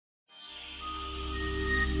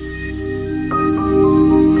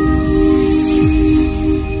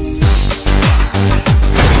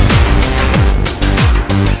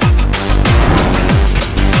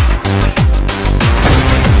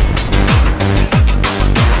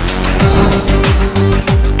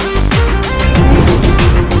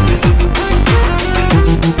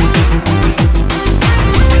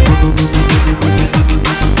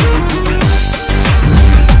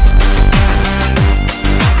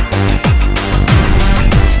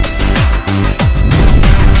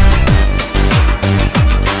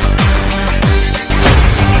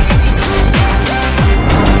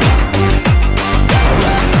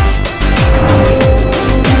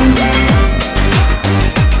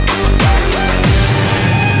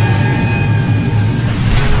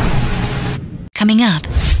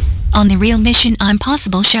on the Real Mission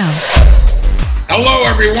Impossible show. Hello,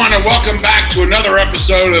 everyone, and welcome back to another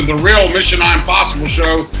episode of the Real Mission Impossible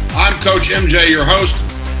show. I'm Coach MJ, your host.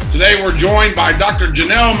 Today, we're joined by Dr.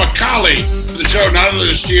 Jannell MacAuley for the show. Not only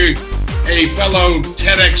is she a fellow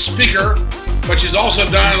TEDx speaker, but she's also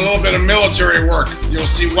done a little bit of military work. You'll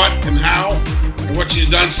see what and how and what she's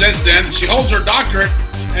done since then. She holds her doctorate,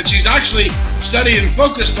 and she's actually studied and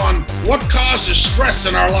focused on what causes stress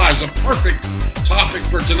in our lives. A perfect topic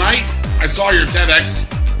for tonight. I saw your TEDx.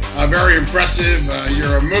 Very impressive.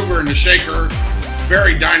 You're a mover and a shaker,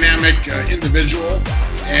 very dynamic individual,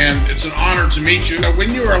 and it's an honor to meet you.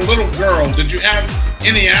 When you were a little girl, did you have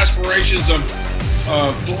any aspirations of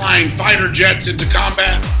flying fighter jets into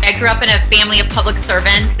combat? I grew up in a family of public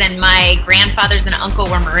servants, and my grandfathers and uncle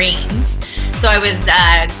were Marines. So I was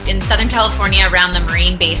in Southern California around the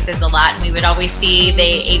Marine bases a lot, and we would always see the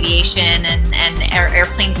aviation and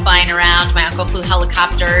airplanes flying around. My uncle flew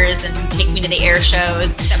helicopters and take me to the air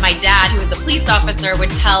shows. That my dad, who was a police officer,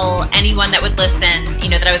 would tell anyone that would listen,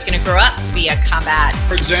 that I was going to grow up to be a combat.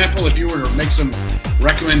 For example, if you were to make some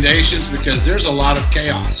recommendations, because there's a lot of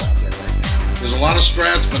chaos out there right now. There's a lot of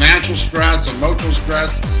stress, financial stress, emotional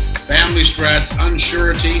stress, family stress,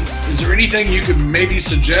 unsurety. Is there anything you could maybe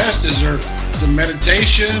suggest? Is there some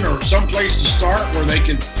meditation or some place to start where they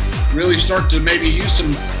can really start to maybe use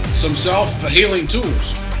some self-healing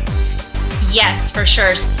tools? Yes, for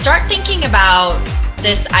sure. Start thinking about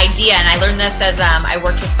this idea, and I learned this as I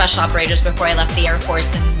worked with special operators before I left the Air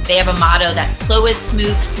Force, and they have a motto that slow is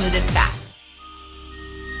smooth, smooth is fast.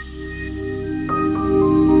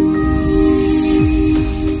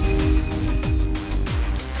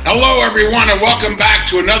 Hello, everyone, and welcome back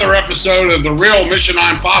to another episode of the Real Mission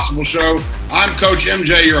Impossible show. I'm Coach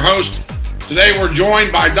MJ, your host. Today, we're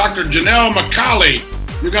joined by Dr. Jannell MacAuley.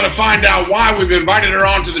 You're going to find out why we've invited her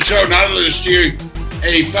onto the show. Not only is she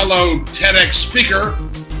a fellow TEDx speaker,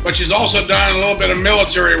 but she's also done a little bit of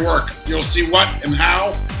military work. You'll see what and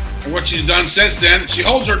how and what she's done since then. She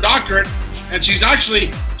holds her doctorate, and she's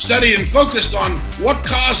actually studied and focused on what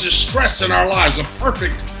causes stress in our lives. A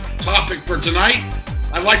perfect topic for tonight.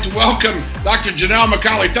 I'd like to welcome Dr. Jannell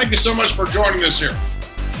MacAuley. Thank you so much for joining us here.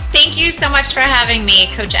 Thank you so much for having me,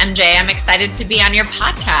 Coach MJ. I'm excited to be on your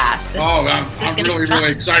podcast. I'm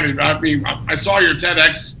really excited. I mean, I saw your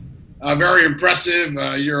TEDx. Very impressive.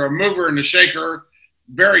 You're a mover and a shaker,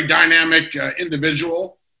 very dynamic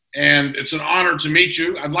individual, and it's an honor to meet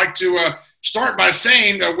you. I'd like to start by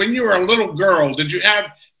saying that when you were a little girl, did you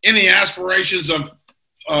have any aspirations of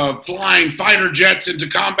flying fighter jets into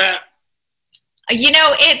combat?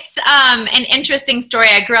 It's an interesting story.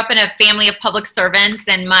 I grew up in a family of public servants,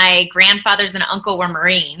 and my grandfathers and uncle were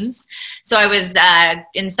Marines. So I was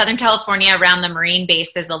in Southern California around the Marine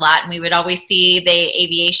bases a lot, and we would always see the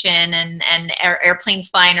aviation and airplanes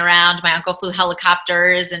flying around. My uncle flew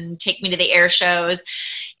helicopters and take me to the air shows.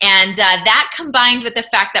 And that combined with the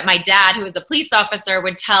fact that my dad, who was a police officer,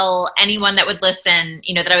 would tell anyone that would listen,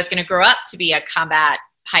 that I was going to grow up to be a combat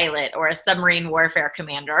pilot or a submarine warfare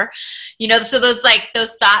commander, so those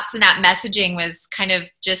thoughts and that messaging was kind of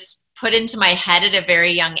just put into my head at a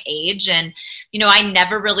very young age. And, I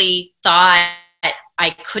never really thought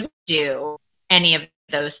I could do any of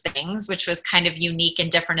those things, which was kind of unique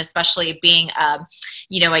and different, especially being, a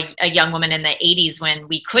young woman in the 80s when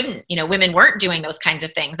we couldn't, women weren't doing those kinds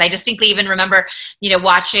of things. I distinctly even remember,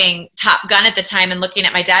 watching Top Gun at the time and looking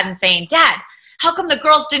at my dad and saying, "Dad, how come the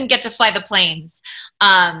girls didn't get to fly the planes?"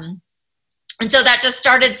 And so that just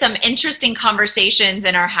started some interesting conversations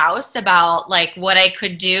in our house about what I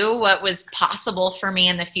could do, what was possible for me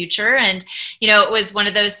in the future. And, it was one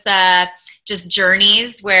of those just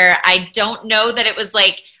journeys where I don't know that it was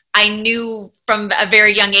I knew from a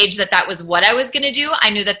very young age that was what I was going to do. I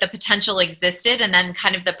knew that the potential existed, and then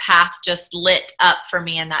kind of the path just lit up for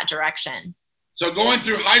me in that direction. So going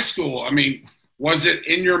through high school, was it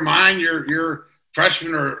in your mind, your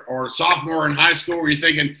freshman or sophomore in high school, were you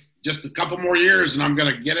thinking just a couple more years and I'm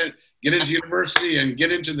going to get into university and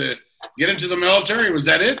get into the military? Was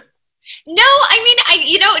that it? No,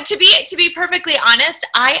 to be perfectly honest,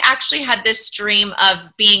 I actually had this dream of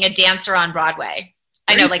being a dancer on Broadway.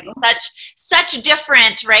 I know, such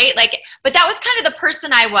different, right? But that was kind of the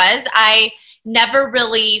person I was. never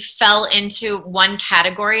really fell into one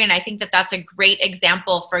category. And I think that that's a great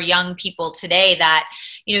example for young people today that,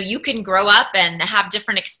 you know, you can grow up and have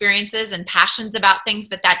different experiences and passions about things,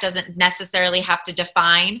 but that doesn't necessarily have to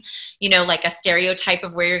define, you know, like a stereotype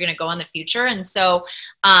of where you're going to go in the future. And so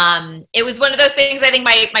it was one of those things. I think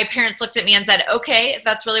my parents looked at me and said, okay, if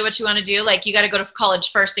that's really what you want to do, like, you got to go to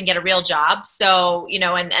college first and get a real job. So, you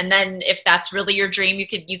know, and then if that's really your dream,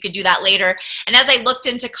 you could do that later. And as I looked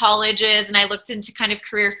into colleges and I looked into kind of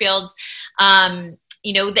career fields,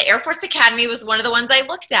 you know, the Air Force Academy was one of the ones I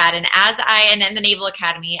looked at. And and the Naval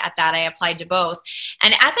Academy at that, I applied to both.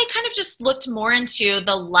 And as I kind of just looked more into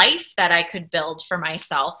the life that I could build for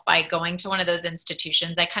myself by going to one of those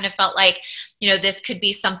institutions, I kind of felt like, you know, this could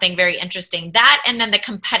be something very interesting. That, and then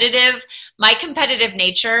my competitive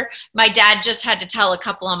nature, my dad just had to tell a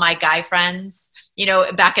couple of my guy friends, you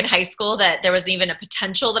know, back in high school, that there was even a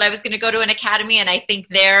potential that I was going to go to an academy. And I think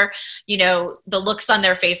you know, the looks on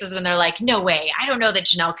their faces when they're like, no way, I don't know that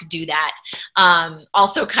Jannell could do that.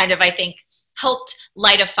 Also kind of, I think, helped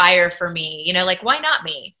light a fire for me, you know, like, why not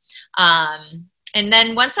me? And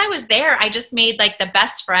then once I was there, I just made like the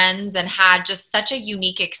best friends and had just such a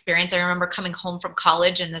unique experience. I remember coming home from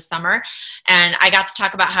college in the summer, and I got to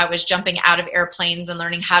talk about how I was jumping out of airplanes and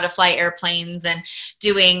learning how to fly airplanes and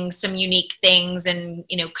doing some unique things and,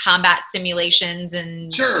 you know, combat simulations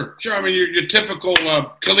and. Sure. I mean, your typical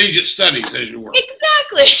collegiate studies, as you were.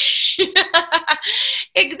 Exactly.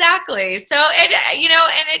 Exactly. So it, you know,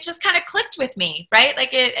 and it just kind of clicked with me, right? Like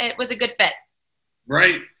it was a good fit.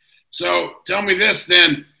 Right. So tell me this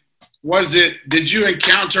then, did you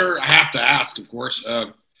encounter, I have to ask, of course,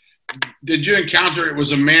 did you encounter it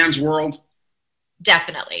was a man's world?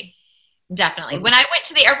 Definitely. Okay. When I went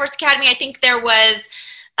to the Air Force Academy, I think there was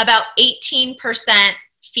about 18%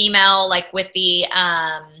 female, like with the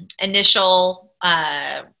initial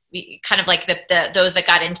kind of like those that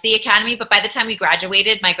got into the academy. But by the time we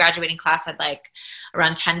graduated, my graduating class had like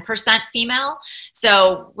around 10% female.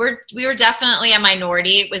 So we were definitely a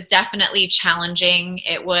minority. It was definitely challenging.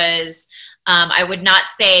 It was, I would not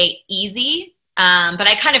say easy, but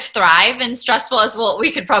I kind of thrive in stressful, as well.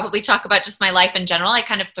 We could probably talk about just my life in general. I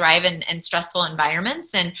kind of thrive in stressful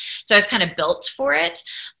environments. And so I was kind of built for it.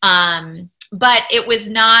 But it was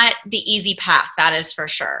not the easy path, that is for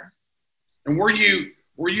sure. And were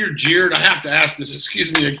you jeered? I have to ask this,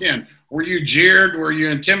 excuse me again. Were you jeered? Were you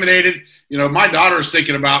intimidated? You know, my daughter is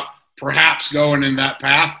thinking about perhaps going in that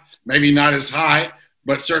path, maybe not as high,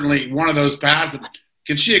 but certainly one of those paths.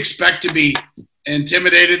 Can she expect to be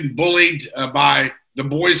intimidated, bullied by the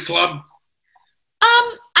boys club?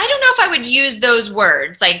 I don't know if I would use those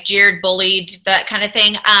words, like jeered, bullied, that kind of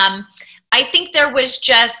thing. I think there was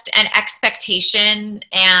just an expectation,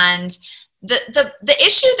 and the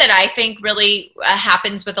issue that I think really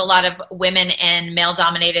happens with a lot of women in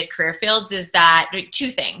male-dominated career fields is that two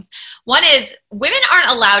things. One is women aren't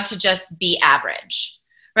allowed to just be average,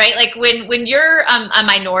 right? Like when you're a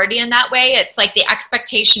minority in that way, it's like the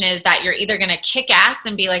expectation is that you're either going to kick ass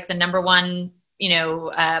and be like the number one, you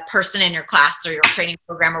know, person in your class or your training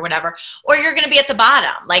program or whatever, or you're going to be at the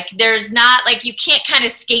bottom. Like there's not, like, you can't kind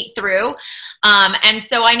of skate through. And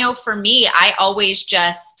so I know for me, I always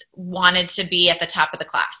just wanted to be at the top of the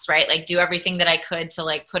class, right? Like do everything that I could to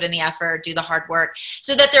like put in the effort, do the hard work,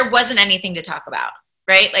 so that there wasn't anything to talk about,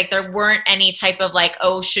 right? Like there weren't any type of like,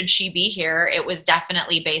 oh, should she be here? It was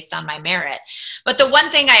definitely based on my merit. But the one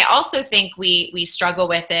thing I also think we struggle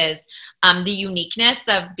with is the uniqueness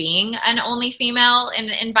of being an only female in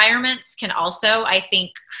environments can also, I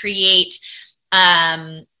think, create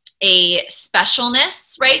a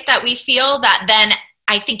specialness, right, that we feel that then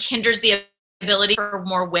I think hinders the ability for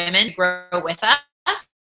more women to grow with us.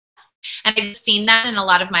 And I've seen that in a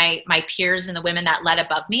lot of my peers and the women that led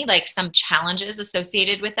above me, like some challenges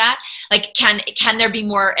associated with that. Like, can there be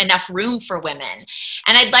enough room for women?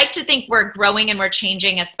 And I'd like to think we're growing and we're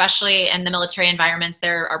changing, especially in the military environments.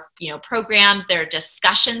 There are, you know, programs, there are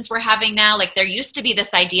discussions we're having now. Like there used to be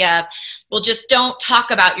this idea of, well, just don't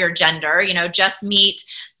talk about your gender, you know, just meet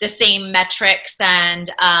the same metrics and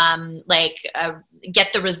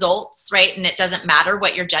get the results, right? And it doesn't matter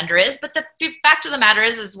what your gender is. But the fact of the matter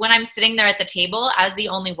is when I'm sitting there at the table as the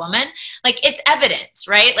only woman, like it's evident,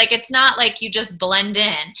 right? Like it's not like you just blend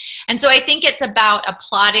in. And so I think it's about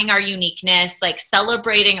applauding our uniqueness, like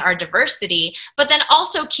celebrating our diversity, but then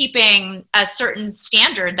also keeping a certain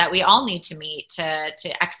standard that we all need to meet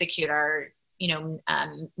to execute our, you know,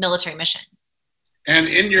 military mission. And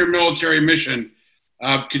in your military mission,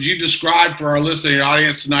 could you describe for our listening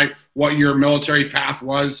audience tonight what your military path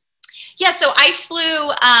was? Yeah, so I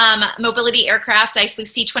flew mobility aircraft. I flew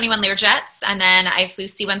C-21 Learjets, and then I flew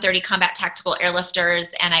C-130 combat tactical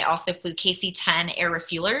airlifters, and I also flew KC-10 air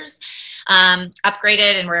refuelers.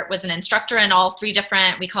 Upgraded and was an instructor in all three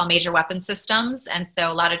different, we call major weapon systems. And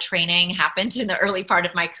so a lot of training happened in the early part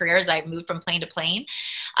of my career as I moved from plane to plane.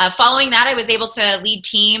 Following that, I was able to lead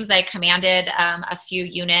teams. I commanded a few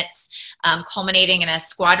units, culminating in a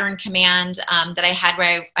squadron command that I had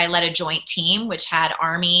where I led a joint team, which had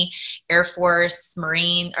Army, Air Force,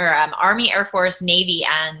 Marine, or Army, Air Force, Navy,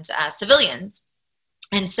 and civilians.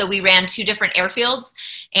 And so we ran two different airfields.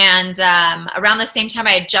 And around the same time,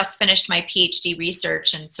 I had just finished my PhD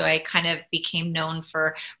research. And so I kind of became known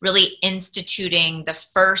for really instituting the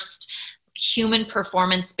first human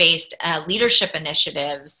performance-based leadership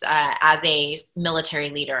initiatives as a military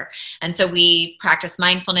leader. And so we practiced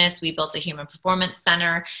mindfulness. We built a human performance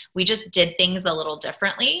center. We just did things a little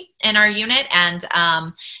differently in our unit. And,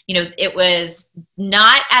 it was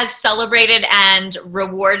not as celebrated and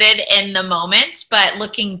rewarded in the moment, but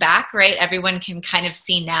looking back, right, everyone can kind of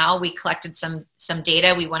see now. We collected some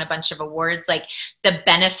data. We won a bunch of awards, like the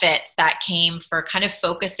benefits that came for kind of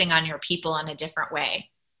focusing on your people in a different way.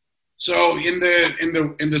 So in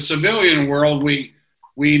the civilian world, we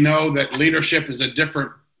know that leadership is a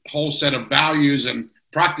different whole set of values and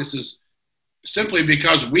practices, simply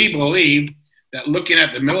because we believe that looking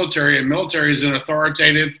at the military, and military is an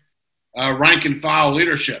authoritative rank and file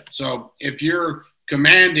leadership. So if you're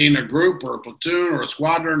commanding a group or a platoon or a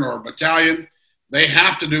squadron or a battalion, they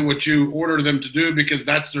have to do what you order them to do because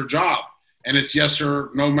that's their job. And it's yes sir,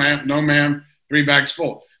 no ma'am, 3 bags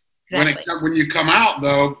full. Exactly. When you come out,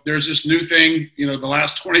 though, there's this new thing, the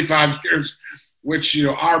last 25 years, which,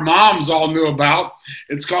 our moms all knew about.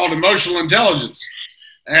 It's called emotional intelligence.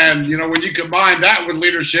 And, when you combine that with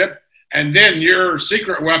leadership and then your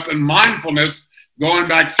secret weapon, mindfulness, going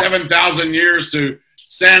back 7,000 years to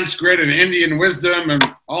Sanskrit and Indian wisdom and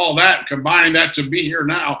all that, combining that to be here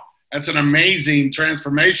now, that's an amazing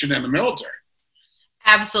transformation in the military.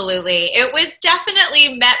 Absolutely. It was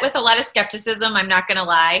definitely met with a lot of skepticism. I'm not going to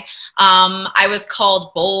lie. I was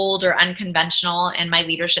called bold or unconventional in my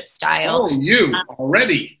leadership style. Oh, you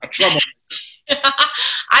already a trouble.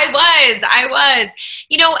 I was,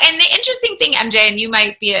 and the interesting thing, MJ, and you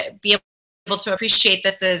might be able to appreciate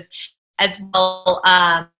this as well.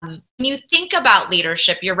 When you think about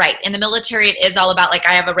leadership, you're right. In the military, it is all about like,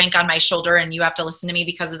 I have a rank on my shoulder and you have to listen to me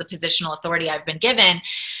because of the positional authority I've been given.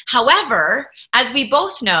 However, as we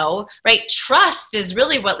both know, right, trust is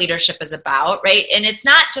really what leadership is about, right? And it's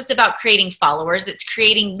not just about creating followers, it's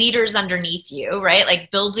creating leaders underneath you, right? Like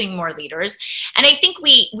building more leaders. And I think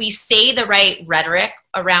we say the right rhetoric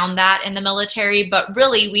around that in the military, but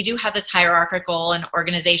really we do have this hierarchical and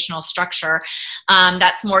organizational structure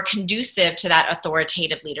that's more conducive to that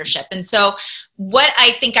authoritative leadership. And so what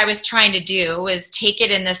I think I was trying to do is take it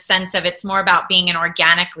in the sense of it's more about being an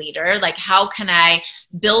organic leader. Like, how can I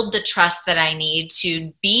build the trust that I need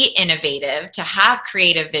to be innovative, to have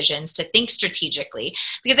creative visions, to think strategically?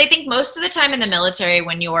 Because I think most of the time in the military,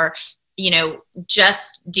 when you're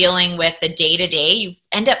just dealing with the day-to-day, you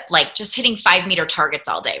end up like just hitting 5-meter targets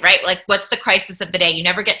all day, right? Like, what's the crisis of the day? You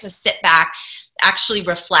never get to sit back, actually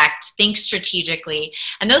reflect, think strategically.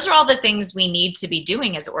 And those are all the things we need to be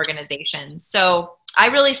doing as organizations. So I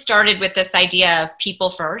really started with this idea of people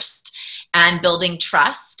first and building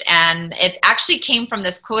trust. And it actually came from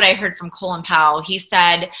this quote I heard from Colin Powell. He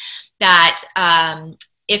said that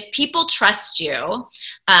if people trust you,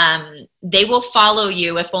 they will follow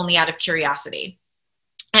you if only out of curiosity.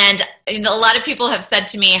 And a lot of people have said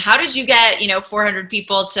to me, how did you get 400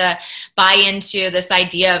 people to buy into this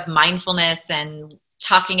idea of mindfulness and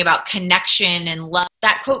talking about connection and love?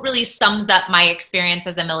 That quote really sums up my experience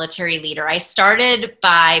as a military leader. I started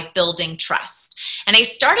by building trust. And I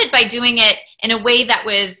started by doing it in a way that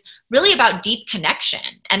was really about deep connection.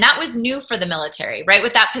 And that was new for the military, right?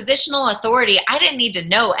 With that positional authority, I didn't need to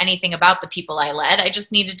know anything about the people I led. I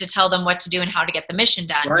just needed to tell them what to do and how to get the mission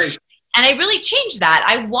done. Right. And I really changed that.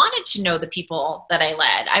 I wanted to know the people that I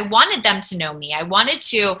led. I wanted them to know me. I wanted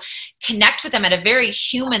to connect with them at a very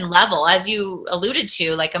human level. As you alluded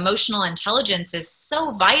to, like, emotional intelligence is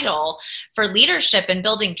so vital for leadership and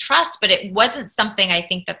building trust, but it wasn't something I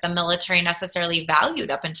think that the military necessarily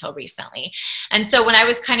valued up until recently. And so when I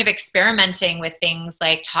was kind of experimenting with things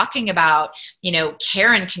like talking about,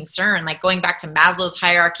 care and concern, like going back to Maslow's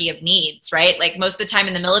hierarchy of needs, right? Like, most of the time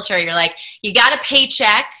in the military, you're like, you got a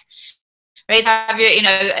paycheck, right? Have your,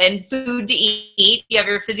 and food to eat, you have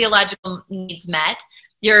your physiological needs met.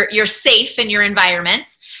 you're safe in your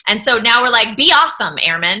environment. And so now we're like, be awesome,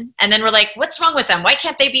 airmen. And then we're like, what's wrong with them? Why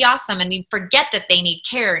can't they be awesome? And we forget that they need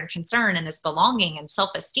care and concern and this belonging and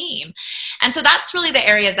self-esteem. And so that's really the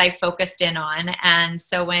areas I focused in on. And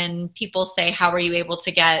so when people say, how are you able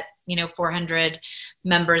to get 400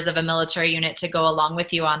 members of a military unit to go along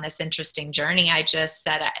with you on this interesting journey? I just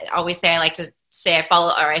said, I always say, I like to say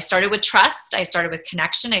I started with trust. I started with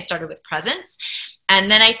connection. I started with presence. And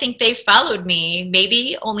then I think they followed me,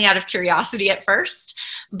 maybe only out of curiosity at first.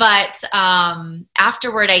 But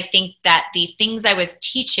afterward, I think that the things I was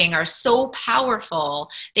teaching are so powerful.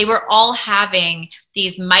 They were all having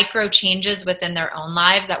these micro changes within their own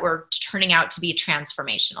lives that were turning out to be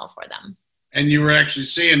transformational for them. And you were actually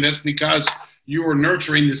seeing this because you were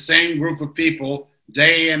nurturing the same group of people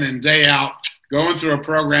day in and day out, going through a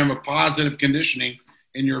program of positive conditioning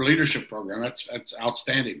in your leadership program. That's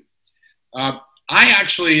outstanding. I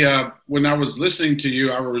actually, when I was listening to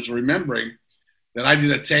you, I was remembering that I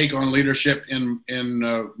did a take on leadership in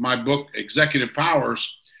my book, Executive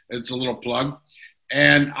Powers. It's a little plug.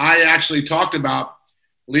 And I actually talked about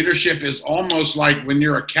leadership is almost like when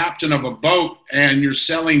you're a captain of a boat and you're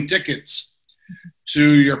selling tickets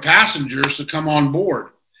to your passengers to come on board.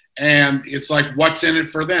 And it's like, what's in it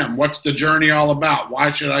for them? What's the journey all about?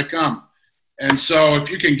 Why should I come? And so if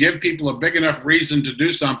you can give people a big enough reason to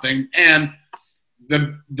do something, and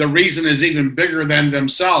the reason is even bigger than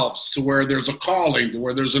themselves, to where there's a calling, to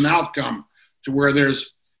where there's an outcome, to where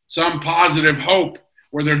there's some positive hope,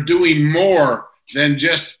 where they're doing more than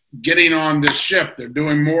just getting on this ship. They're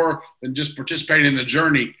doing more than just participating in the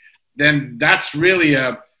journey. Then that's really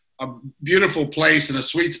a beautiful place and a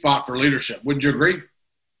sweet spot for leadership. Would you agree?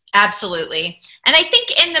 Absolutely. And I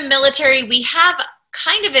think in the military, we have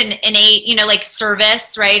kind of an innate, like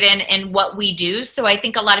service, right? And what we do. So I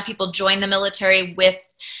think a lot of people join the military with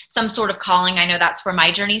some sort of calling. I know that's where my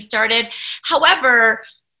journey started. However,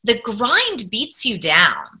 the grind beats you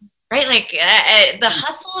down, right? Like the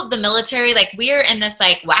hustle of the military, like we're in this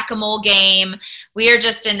like whack-a-mole game. We are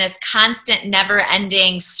just in this constant never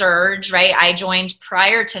ending surge, right? I joined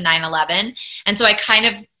prior to 9/11. And so I kind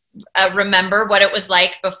of remember what it was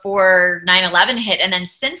like before 9/11 hit. And then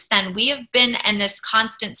since then, we have been in this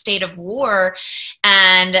constant state of war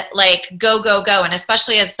and like go, go, go. And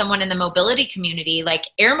especially as someone in the mobility community, like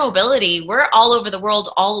air mobility, we're all over the world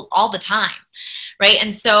all the time. Right.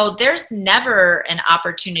 And so there's never an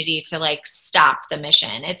opportunity to like stop the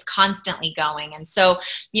mission. It's constantly going. And so,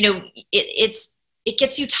 it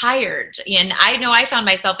gets you tired. And I know I found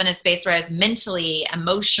myself in a space where I was mentally,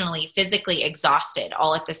 emotionally, physically exhausted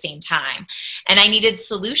all at the same time. And I needed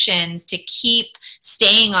solutions to keep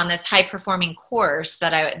staying on this high performing course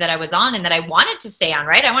that I was on and that I wanted to stay on,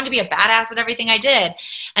 right? I wanted to be a badass at everything I did.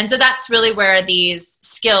 And so that's really where these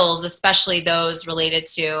skills, especially those related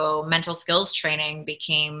to mental skills training,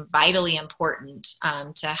 became vitally important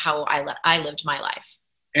to how I lived my life.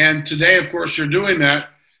 And today, of course, you're doing that.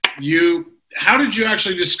 How did you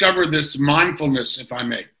actually discover this mindfulness, if I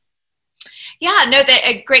may? Yeah, no,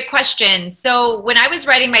 a great question. So when I was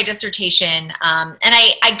writing my dissertation, and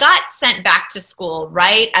I got sent back to school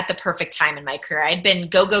right at the perfect time in my career. I'd been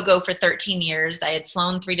go, go, go for 13 years. I had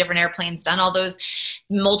flown 3 different airplanes, done all those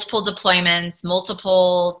multiple deployments,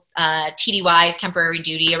 multiple TDYs, temporary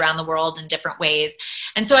duty around the world in different ways.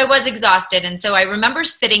 And so I was exhausted. And so I remember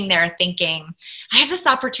sitting there thinking, I have this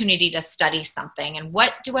opportunity to study something. And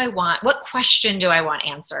what do I want? What question do I want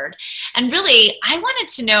answered? And really, I wanted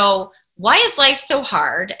to know, why is life so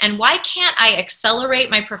hard? And why can't I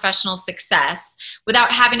accelerate my professional success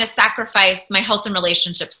without having to sacrifice my health and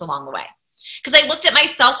relationships along the way? Because I looked at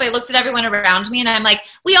myself, I looked at everyone around me, and I'm like,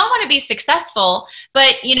 we all want to be successful,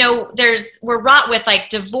 but we're wrought with like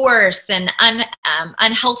divorce and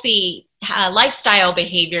unhealthy lifestyle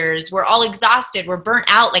behaviors. We're all exhausted. We're burnt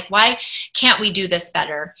out. Like, why can't we do this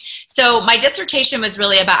better? So my dissertation was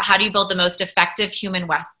really about how do you build the most effective human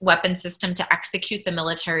weapon system to execute the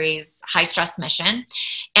military's high stress mission.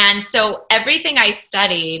 And so everything I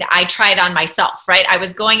studied, I tried on myself, right? I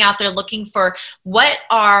was going out there looking for what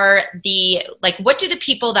do the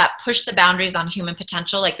people that push the boundaries on human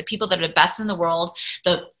potential, like the people that are the best in the world,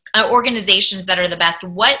 the organizations that are the best,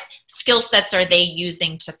 what skill sets are they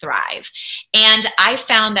using to thrive? And I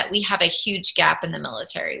found that we have a huge gap in the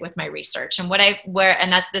military with my research. And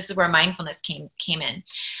this is where mindfulness came in.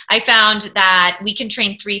 I found that we can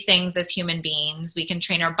train 3 things as human beings. We can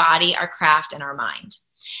train our body, our craft, and our mind.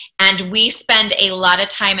 And we spend a lot of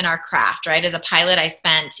time in our craft, right? As a pilot, I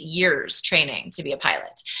spent years training to be a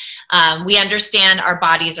pilot. We understand our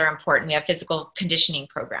bodies are important. We have physical conditioning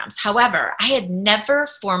programs. However, I had never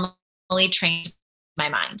formally trained my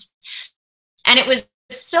mind. And it was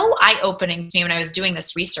so eye-opening to me when I was doing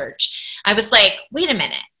this research. I was like, wait a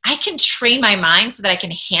minute, I can train my mind so that I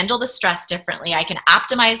can handle the stress differently. I can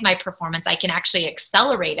optimize my performance. I can actually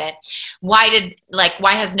accelerate it. Why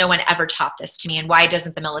has no one ever taught this to me? And why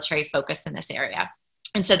doesn't the military focus in this area?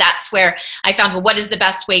 And so that's where I found, well, what is the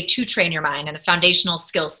best way to train your mind? And the foundational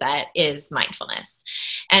skill set is mindfulness.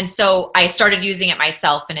 And so I started using it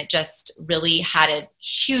myself, and it just really had a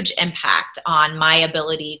huge impact on my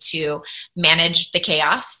ability to manage the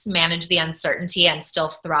chaos, manage the uncertainty, and still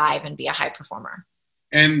thrive and be a high performer.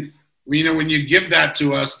 And, when you give that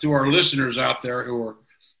to us, to our listeners out there who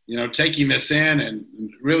are, taking this in and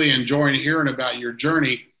really enjoying hearing about your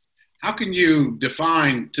journey, how can you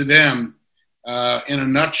define to them, in a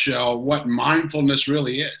nutshell, what mindfulness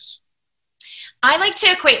really is? I like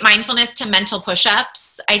to equate mindfulness to mental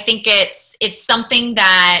push-ups. I think it's something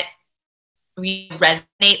that really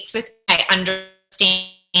resonates with me. I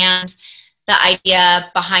understand the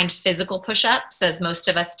idea behind physical push-ups, as most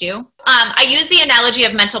of us do. I use the analogy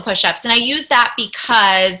of mental push-ups, and I use that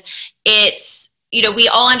because it's, we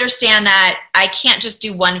all understand that I can't just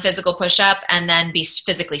do one physical push-up and then be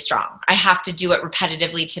physically strong. I have to do it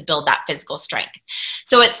repetitively to build that physical strength.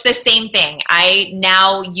 So it's the same thing. I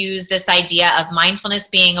now use this idea of mindfulness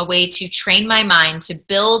being a way to train my mind to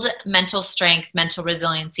build mental strength, mental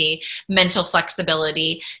resiliency, mental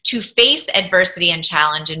flexibility, to face adversity and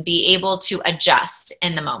challenge and be able to adjust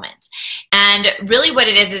in the moment. And really what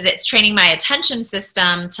it is it's training my attention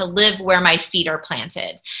system to live where my feet are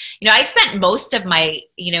planted. I spent most of my,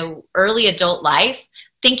 early adult life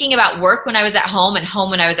thinking about work when I was at home and home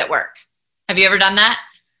when I was at work. Have you ever done that?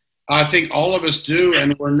 I think all of us do,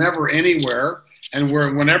 and we're never anywhere. And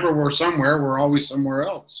whenever we're somewhere, we're always somewhere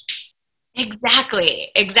else. Exactly.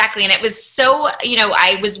 And it was so,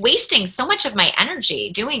 I was wasting so much of my energy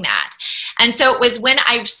doing that. And so it was when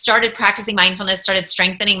I started practicing mindfulness, started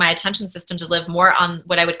strengthening my attention system to live more on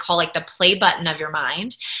what I would call like the play button of your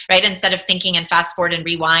mind, right? Instead of thinking and fast forward and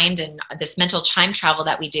rewind and this mental time travel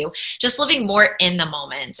that we do, just living more in the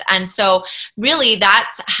moment. And so really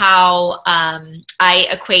that's how I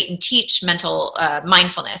equate and teach mental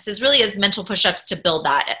mindfulness is really as mental push-ups to build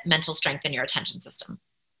that mental strength in your attention system.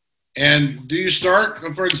 And do you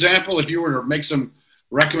start, for example, if you were to make some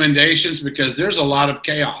recommendations, because there's a lot of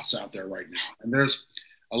chaos out there right now, and there's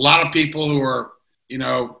a lot of people who are, in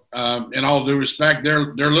all due respect,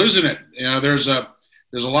 they're losing it. There's a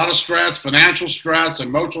lot of stress, financial stress,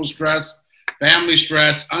 emotional stress, family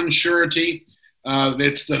stress, unsurety.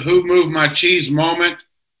 It's the who moved my cheese moment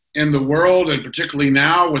in the world, and particularly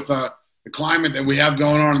now with the climate that we have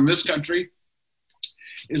going on in this country.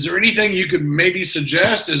 Is there anything you could maybe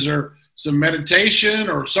suggest? Is there some meditation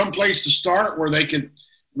or some place to start where they can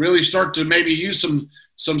really start to maybe use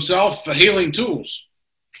some self-healing tools?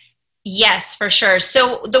 Yes, for sure.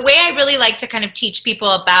 So the way I really like to kind of teach people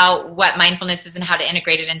about what mindfulness is and how to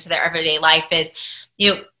integrate it into their everyday life is,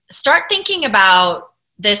 start thinking about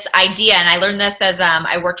this idea. And I learned this as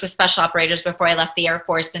I worked with special operators before I left the Air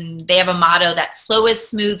Force, and they have a motto that slow is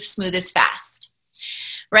smooth, smooth is fast.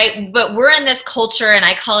 Right? But we're in this culture, and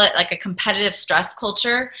I call it like a competitive stress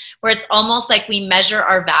culture, where it's almost like we measure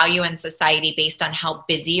our value in society based on how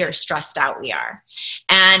busy or stressed out we are.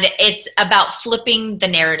 And it's about flipping the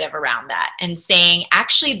narrative around that and saying,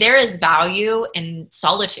 actually, there is value in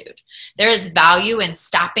solitude. There is value in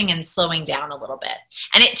stopping and slowing down a little bit.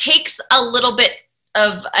 And it takes a little bit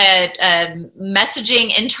of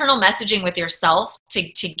internal messaging with yourself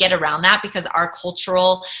to get around that, because our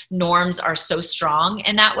cultural norms are so strong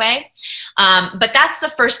in that way. But that's the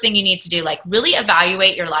first thing you need to do, like really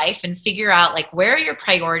evaluate your life and figure out like where are your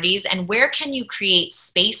priorities and where can you create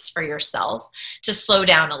space for yourself to slow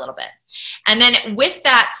down a little bit. And then with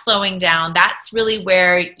that slowing down, that's really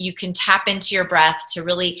where you can tap into your breath to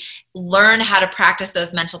really learn how to practice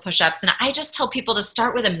those mental push-ups. And I just tell people to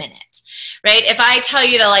start with a minute, right? If I tell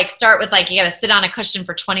you to like start with like, you got to sit on a cushion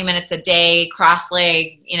for 20 minutes a day, cross-leg,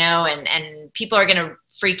 and people are going to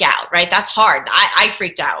freak out, right? That's hard. I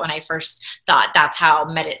freaked out when I first thought that's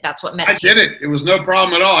what meditation. I did it. It was no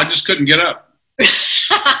problem at all. I just couldn't get up.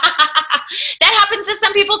 That happens to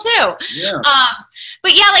some people too. Yeah.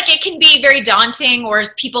 But yeah, like it can be very daunting, or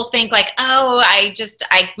people think like, oh,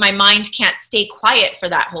 my mind can't stay quiet for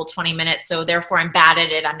that whole 20 minutes. So therefore I'm bad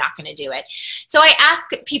at it. I'm not going to do it. So I ask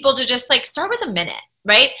people to just like start with a minute,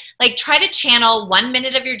 right? Like try to channel 1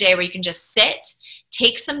 minute of your day where you can just sit,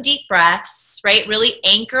 take some deep breaths, right? Really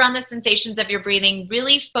anchor on the sensations of your breathing,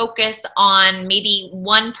 really focus on maybe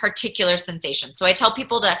one particular sensation. So I tell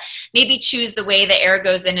people to maybe choose the way the air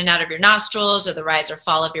goes in and out of your nostrils or the rise or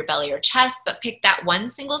fall of your belly or chest, but pick that one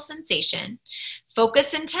single sensation,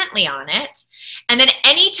 focus intently on it, And then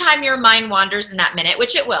anytime your mind wanders in that minute,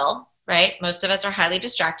 which it will, right? Most of us are highly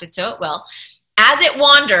distracted, so it will. As it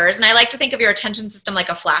wanders, and I like to think of your attention system like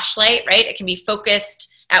a flashlight, right? It can be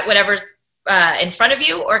focused at whatever's in front of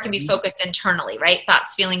you, or it can be focused internally, right?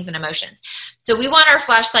 Thoughts, feelings, and emotions. So we want our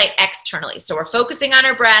flashlight externally. So we're focusing on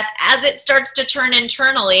our breath. As it starts to turn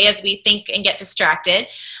internally, as we think and get distracted,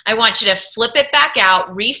 I want you to flip it back out,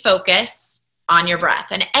 refocus on your breath.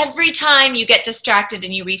 And every time you get distracted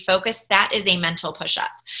and you refocus, that is a mental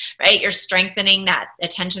push-up, right? You're strengthening that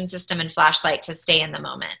attention system and flashlight to stay in the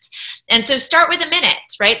moment. And so start with a minute,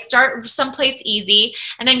 right? Start someplace easy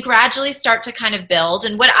and then gradually start to kind of build.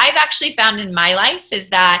 And what I've actually found in my life is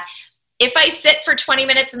that if I sit for 20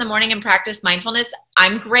 minutes in the morning and practice mindfulness,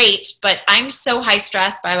 I'm great, but I'm so high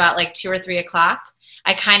stress by about like 2 or 3 o'clock,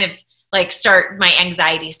 I kind of my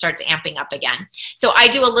anxiety starts amping up again. So I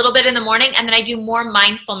do a little bit in the morning, and then I do more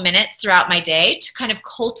mindful minutes throughout my day to kind of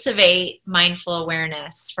cultivate mindful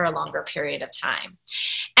awareness for a longer period of time.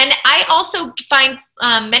 And I also find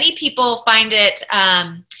many people find it,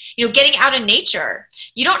 getting out in nature.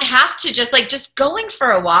 You don't have to just going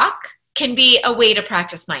for a walk can be a way to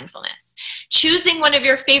practice mindfulness. Choosing one of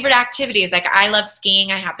your favorite activities, like I love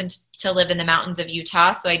skiing. I happen to live in the mountains of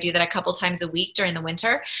Utah, so I do that a couple times a week during the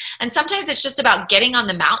winter. And sometimes it's just about getting on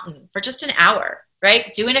the mountain for just an hour,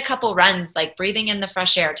 right? Doing a couple runs, like breathing in the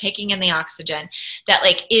fresh air, taking in the oxygen. That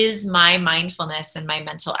is my mindfulness and my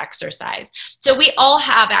mental exercise. So we all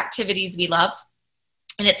have activities we love.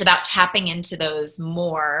 And it's about tapping into those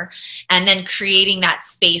more and then creating that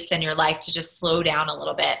space in your life to just slow down a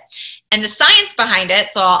little bit. And the science behind it,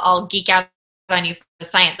 so I'll geek out on you for the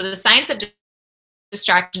science. So the science of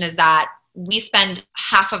distraction is that we spend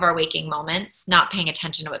half of our waking moments not paying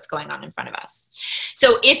attention to what's going on in front of us.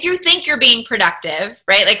 So if you think you're being productive,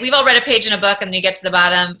 right? Like we've all read a page in a book and then you get to the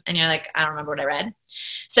bottom and you're like, I don't remember what I read.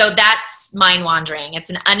 So that's mind wandering.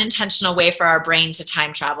 It's an unintentional way for our brain to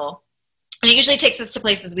time travel. And it usually takes us to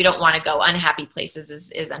places we don't want to go. Unhappy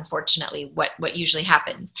places is unfortunately what usually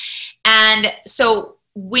happens. And so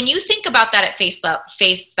when you think about that at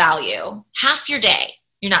face value, half your day,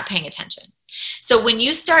 you're not paying attention. So when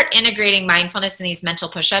you start integrating mindfulness in these mental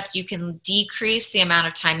push-ups, you can decrease the amount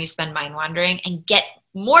of time you spend mind wandering and get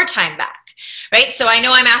more time back. Right? So I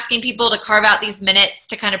know I'm asking people to carve out these minutes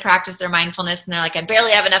to kind of practice their mindfulness, and they're like, I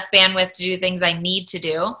barely have enough bandwidth to do things I need to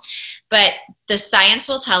do. But the science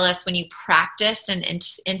will tell us when you practice and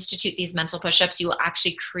institute these mental push-ups, you will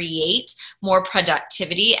actually create more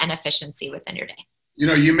productivity and efficiency within your day.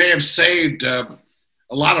 You may have saved a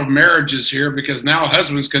lot of marriages here, because now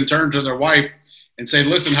husbands can turn to their wife and say,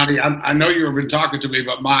 listen, honey, I know you've been talking to me,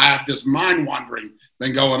 but I have this mind wandering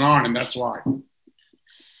thing going on, and that's why.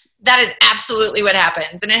 That is absolutely what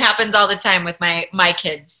happens. And it happens all the time with my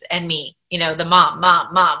kids and me, the mom,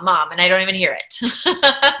 and I don't even hear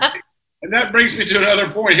it. And that brings me to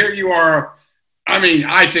another point. Here you are.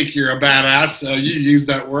 I think you're a badass. You use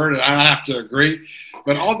that word, and I have to agree.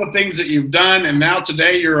 But all the things that you've done, and now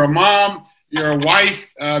today you're a mom, you're a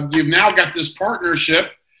wife, you've now got this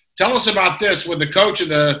partnership. Tell us about this with the coach of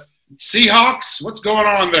the Seahawks. What's going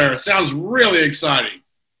on there? It sounds really exciting.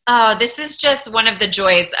 Oh, this is just one of the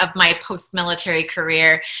joys of my post-military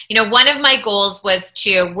career. One of my goals was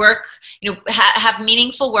to work, have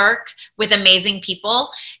meaningful work with amazing people.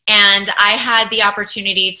 And I had the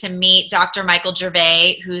opportunity to meet Dr. Michael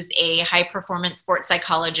Gervais, who's a high-performance sports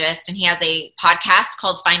psychologist, and he has a podcast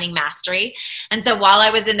called Finding Mastery. And so while I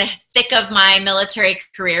was in the thick of my military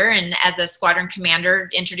career and as a squadron commander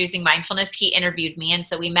introducing mindfulness, he interviewed me, and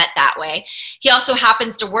so we met that way. He also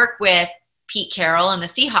happens to work with Pete Carroll and the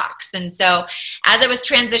Seahawks. And so as I was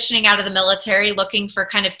transitioning out of the military, looking for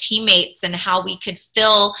kind of teammates and how we could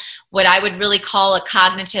fill what I would really call a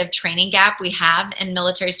cognitive training gap we have in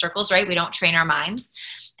military circles, right? We don't train our minds.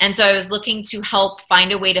 And so I was looking to help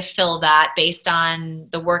find a way to fill that based on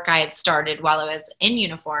the work I had started while I was in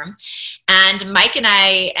uniform. And Mike and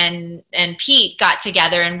I and Pete got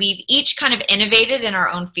together, and we've each kind of innovated in our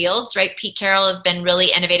own fields, right? Pete Carroll has been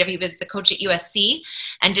really innovative. He was the coach at USC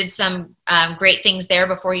and did some great things there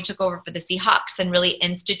before he took over for the Seahawks, and really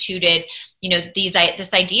instituted,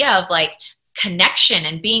 this idea of connection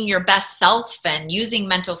and being your best self and using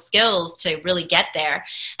mental skills to really get there.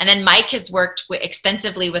 And then Mike has worked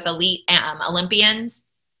extensively with elite Olympians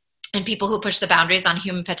and people who push the boundaries on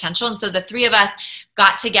human potential. And so the three of us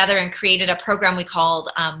got together and created a program we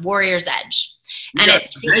called Warrior's Edge. And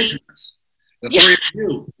it's really the three of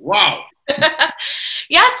you. Wow.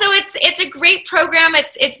 Yeah, so it's a great program.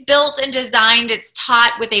 It's built and designed. It's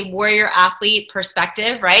taught with a warrior athlete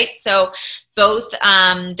perspective, right? So both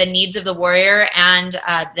the needs of the warrior and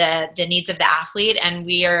the needs of the athlete. And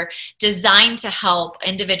we are designed to help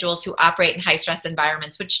individuals who operate in high stress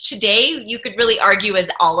environments, which today you could really argue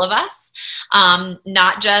is all of us,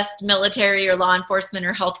 not just military or law enforcement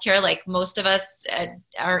or healthcare. Like most of us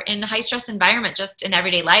are in high stress environment just in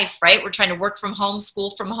everyday life, right? We're trying to work from home,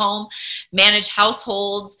 school from home, manage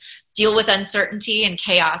households, deal with uncertainty and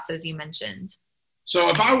chaos, as you mentioned. So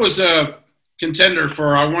if I was a contender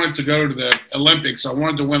I wanted to go to the Olympics, I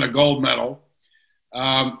wanted to win a gold medal.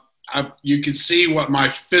 You can see what my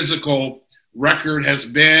physical record has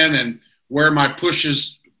been and where my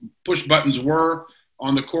push buttons were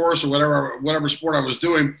on the course or whatever sport I was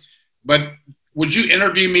doing. But would you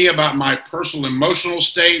interview me about my personal emotional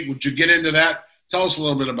state? Would you get into that? Tell us a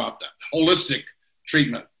little bit about that holistic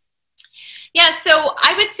treatment. Yeah, so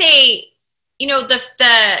I would say,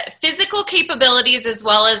 the physical capabilities as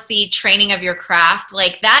well as the training of your craft,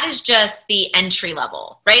 like that is just the entry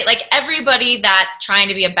level, right? Like everybody that's trying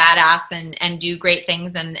to be a badass and do great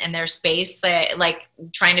things in their space, like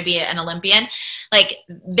trying to be an Olympian, like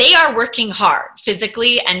they are working hard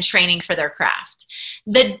physically and training for their craft.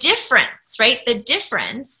 The difference, right? The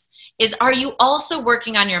difference is, are you also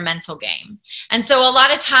working on your mental game? And so a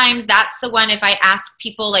lot of times that's the one, if I ask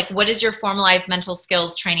people, like, what is your formalized mental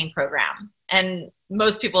skills training program? And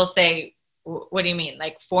most people say, what do you mean?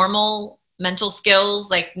 Like formal mental skills?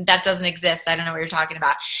 Like that doesn't exist. I don't know what you're talking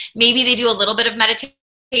about. Maybe they do a little bit of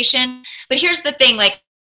meditation, but here's the thing, like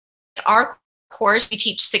our course, we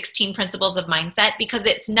teach 16 principles of mindset because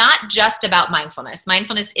it's not just about mindfulness.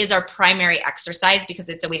 Mindfulness is our primary exercise because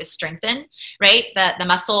it's a way to strengthen, right, the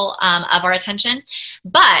muscle of our attention.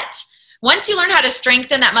 But once you learn how to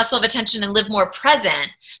strengthen that muscle of attention and live more present,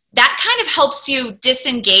 that kind of helps you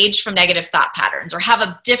disengage from negative thought patterns or have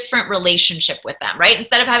a different relationship with them, right?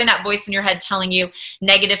 Instead of having that voice in your head telling you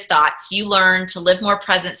negative thoughts, you learn to live more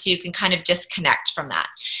present so you can kind of disconnect from that.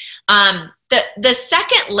 The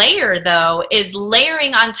second layer, though, is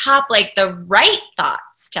layering on top like the right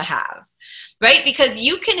thoughts to have, right? Because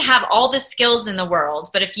you can have all the skills in the world,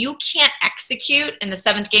 but if you can't execute in the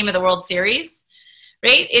 7th game of the World Series,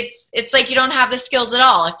 right? It's like you don't have the skills at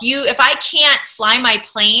all. If I can't fly my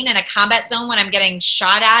plane in a combat zone when I'm getting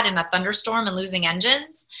shot at in a thunderstorm and losing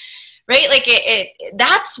engines, right? Like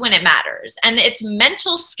that's when it matters. And it's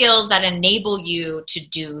mental skills that enable you to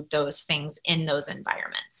do those things in those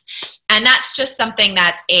environments. And that's just something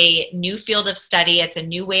that's a new field of study. It's a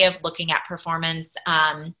new way of looking at performance.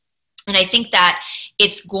 And I think that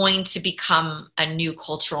it's going to become a new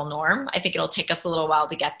cultural norm. I think it'll take us a little while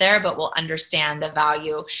to get there, but we'll understand the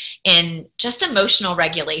value in just emotional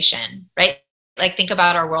regulation, right? Like think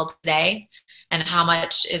about our world today and how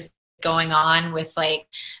much is going on with like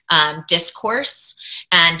discourse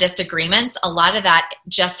and disagreements. A lot of that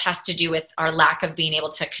just has to do with our lack of being able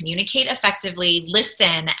to communicate effectively,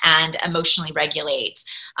 listen, and emotionally regulate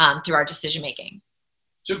through our decision making.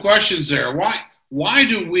 2 questions there. Why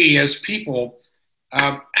do we as people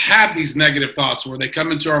have these negative thoughts where they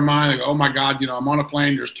come into our mind and go, oh my God, I'm on a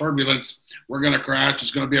plane, there's turbulence, we're going to crash,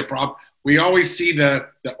 it's going to be a problem. We always see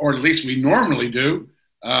or at least we normally do.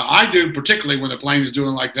 I do, particularly when the plane is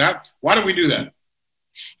doing like that. Why do we do that?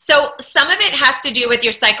 So some of it has to do with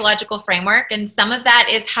your psychological framework, and some of that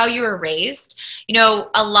is how you were raised.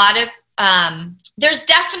 A lot of, there's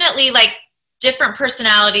definitely like different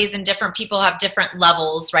personalities and different people have different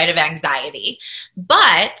levels, right, of anxiety.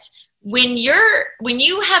 But when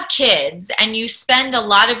you have kids and you spend a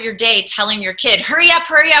lot of your day telling your kid, hurry up,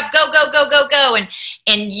 go, go, go, go, go.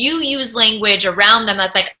 And you use language around them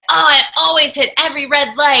that's like, oh, I always hit every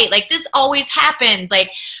red light. Like this always happens. Like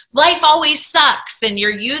life always sucks. And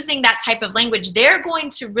you're using that type of language. They're going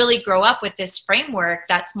to really grow up with this framework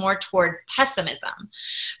that's more toward pessimism,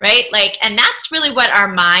 right? Like, and that's really what our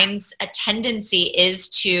mind's a tendency is,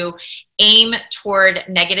 to aim toward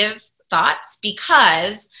negative thoughts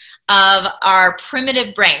because of our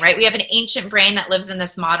primitive brain, right? We have an ancient brain that lives in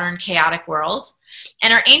this modern chaotic world.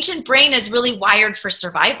 And our ancient brain is really wired for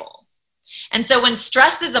survival. And so when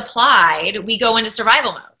stress is applied, we go into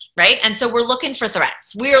survival mode, right? And so we're looking for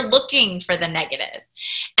threats. We're looking for the negative.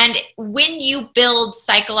 And when you build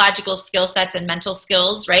psychological skill sets and mental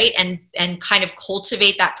skills, right, and kind of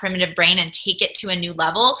cultivate that primitive brain and take it to a new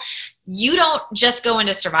level, you don't just go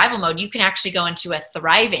into survival mode. You can actually go into a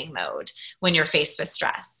thriving mode when you're faced with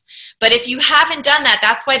stress. But if you haven't done that,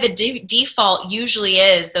 that's why the default usually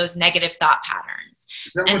is those negative thought patterns.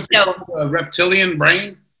 Is that what's called the reptilian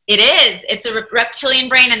brain? It is. It's a reptilian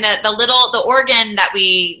brain, and the organ that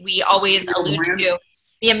we always allude to,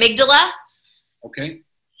 the amygdala. Okay.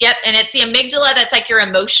 Yep, and it's the amygdala that's like your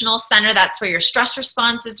emotional center. That's where your stress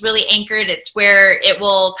response is really anchored. It's where it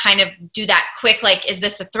will kind of do that quick, like, is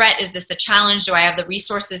this a threat? Is this a challenge? Do I have the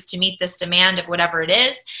resources to meet this demand of whatever it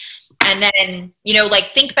is? And then, you know, like,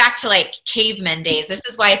 think back to like caveman days. This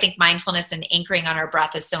is why I think mindfulness and anchoring on our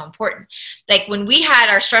breath is so important. Like, when we had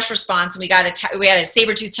our stress response and we had a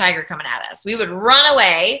saber-toothed tiger coming at us, we would run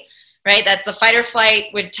away, right? That's the fight or flight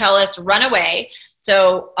would tell us run away.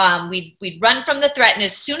 So we'd run from the threat, and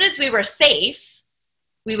as soon as we were safe,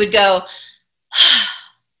 we would go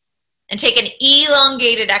and take an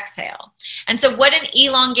elongated exhale. And so what an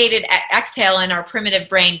elongated exhale in our primitive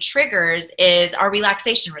brain triggers is our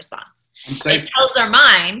relaxation response. I'm safe. It tells our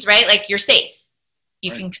mind, right, like, you're safe.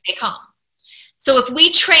 You can stay calm. So if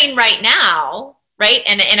we train right now, right,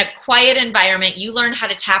 and in a quiet environment, you learn how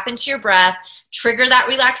to tap into your breath, trigger that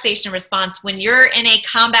relaxation response. When you're in a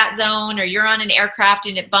combat zone or you're on an aircraft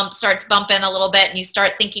and it starts bumping a little bit and you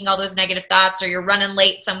start thinking all those negative thoughts, or you're running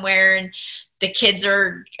late somewhere and the kids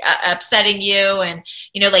are upsetting you, and,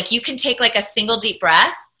 you know, like, you can take like a single deep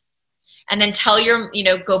breath and then tell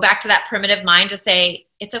go back to that primitive mind to say,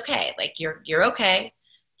 it's okay. Like, you're okay.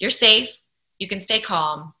 You're safe. You can stay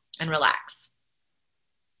calm and relax.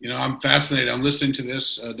 You know, I'm fascinated. I'm listening to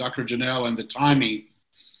this, Dr. Jannell, and the timing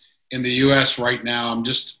in the U.S. right now.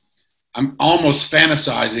 I'm almost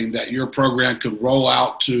fantasizing that your program could roll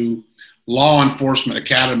out to law enforcement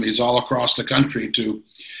academies all across the country to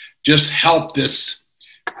just help this,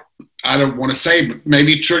 I don't want to say, but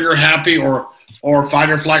maybe trigger happy or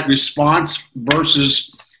fight or flight response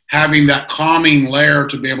versus having that calming layer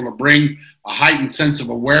to be able to bring a heightened sense of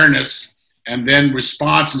awareness and then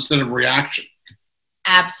response instead of reaction.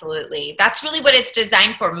 Absolutely. That's really what it's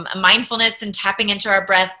designed for. Mindfulness and tapping into our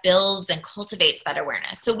breath builds and cultivates that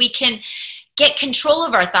awareness, so we can get control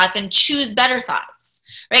of our thoughts and choose better thoughts,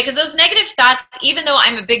 right? Because those negative thoughts, even though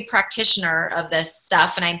I'm a big practitioner of this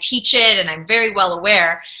stuff and I teach it and I'm very well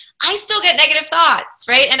aware, I still get negative thoughts,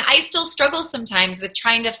 right? And I still struggle sometimes with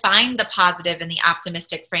trying to find the positive and the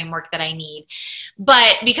optimistic framework that I need.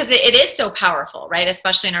 But because it is so powerful, right?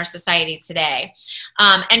 Especially in our society today.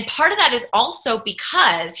 And part of that is also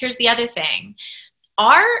because, here's the other thing,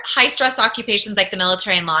 our high stress occupations like the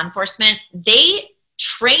military and law enforcement, they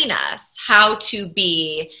train us how to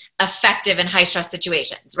be effective in high stress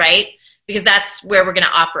situations, right? Because that's where we're going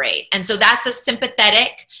to operate. And so that's a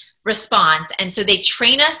sympathetic response. And so they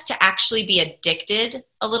train us to actually be addicted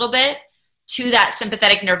a little bit to that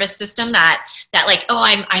sympathetic nervous system, that like, oh,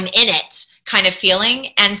 I'm in it kind of feeling.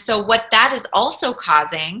 And so what that is also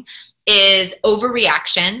causing is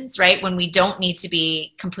overreactions, right? When we don't need to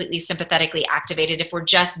be completely sympathetically activated, if we're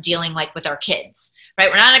just dealing like with our kids,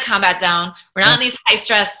 right? We're not in a combat zone. We're not in these high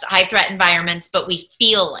stress, high threat environments, but we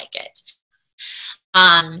feel like it.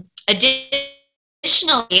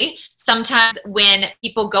 Additionally, sometimes when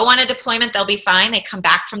people go on a deployment, they'll be fine. They come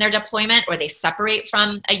back from their deployment, or they separate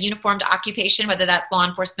from a uniformed occupation, whether that's law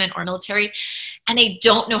enforcement or military, and they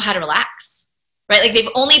don't know how to relax, right? Like, they've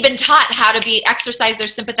only been taught how to exercise their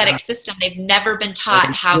sympathetic system. They've never been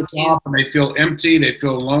taught how to. And they feel empty. They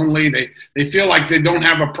feel lonely. They feel like they don't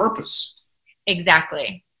have a purpose.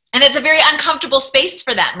 Exactly. And it's a very uncomfortable space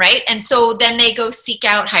for them, right? And so then they go seek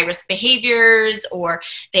out high-risk behaviors, or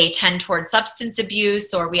they tend towards substance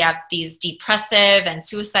abuse, or we have these depressive and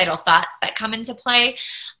suicidal thoughts that come into play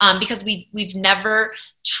because we've never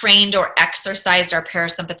trained or exercised our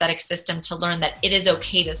parasympathetic system to learn that it is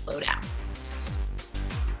okay to slow down.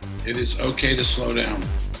 It is okay to slow down.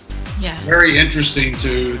 Yeah. Very interesting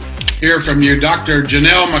to hear from you, Dr.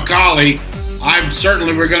 Jannell MacAuley.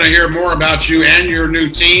 We're going to hear more about you and your new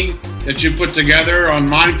team that you put together on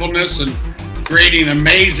mindfulness and creating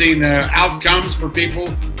amazing outcomes for people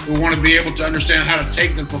who want to be able to understand how to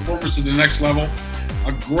take their performance to the next level.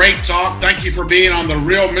 A great talk. Thank you for being on the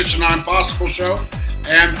Real Mission Impossible show.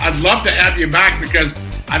 And I'd love to have you back because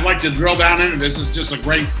I'd like to drill down into this. It's just a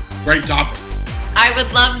great, great topic. I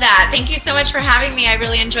would love that. Thank you so much for having me. I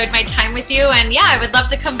really enjoyed my time with you. And yeah, I would love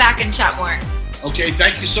to come back and chat more. Okay,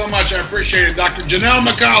 thank you so much. I appreciate it. Dr. Jannell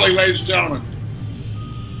MacAuley, ladies and gentlemen.